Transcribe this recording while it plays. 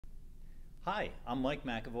Hi, I'm Mike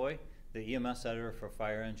McEvoy, the EMS editor for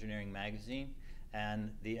Fire Engineering Magazine and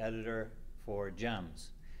the editor for GEMS.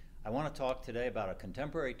 I want to talk today about a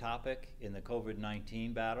contemporary topic in the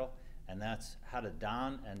COVID-19 battle, and that's how to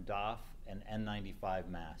don and doff an N-95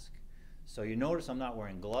 mask. So you notice I'm not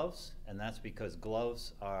wearing gloves, and that's because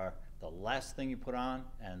gloves are the last thing you put on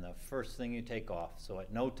and the first thing you take off. So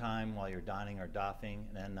at no time while you're donning or doffing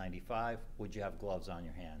an N95 would you have gloves on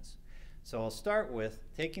your hands. So I'll start with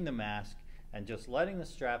taking the mask and just letting the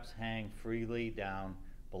straps hang freely down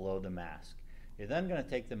below the mask. You're then going to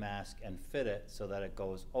take the mask and fit it so that it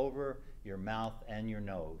goes over your mouth and your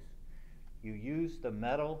nose. You use the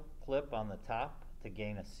metal clip on the top to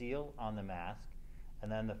gain a seal on the mask,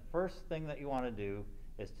 and then the first thing that you want to do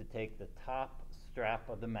is to take the top strap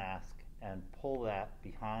of the mask and pull that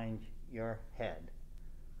behind your head.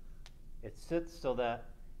 It sits so that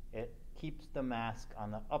it keeps the mask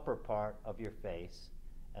on the upper part of your face,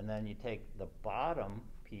 and then you take the bottom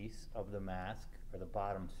piece of the mask, or the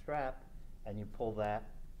bottom strap, and you pull that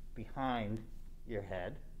behind your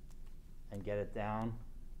head and get it down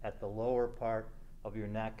at the lower part of your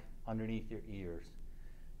neck underneath your ears.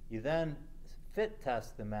 You then fit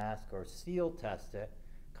test the mask, or seal test it,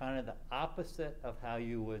 kind of the opposite of how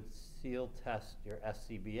you would seal test your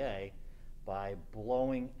SCBA, by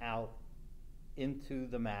blowing out into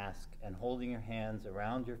the mask and holding your hands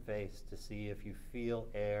around your face to see if you feel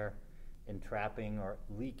air entrapping or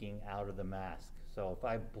leaking out of the mask. So if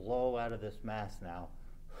I blow out of this mask now,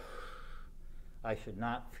 I should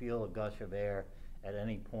not feel a gush of air at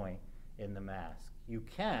any point in the mask. You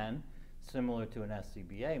can, similar to an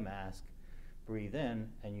SCBA mask, breathe in,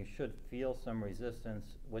 and you should feel some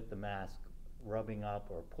resistance with the mask rubbing up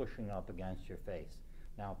or pushing up against your face.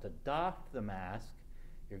 Now, to doff the mask,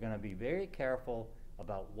 you're going to be very careful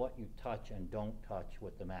about what you touch and don't touch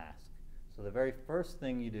with the mask. So the very first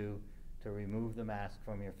thing you do to remove the mask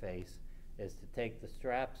from your face is to take the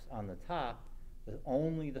straps on the top,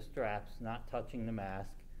 only the straps, not touching the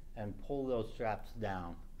mask, and pull those straps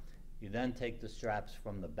down. You then take the straps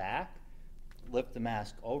from the back, lift the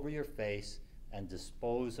mask over your face, and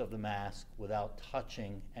dispose of the mask without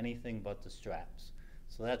touching anything but the straps.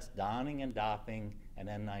 So that's donning and doffing an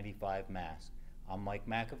N95 mask. I'm Mike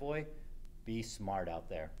McEvoy. Be smart out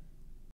there.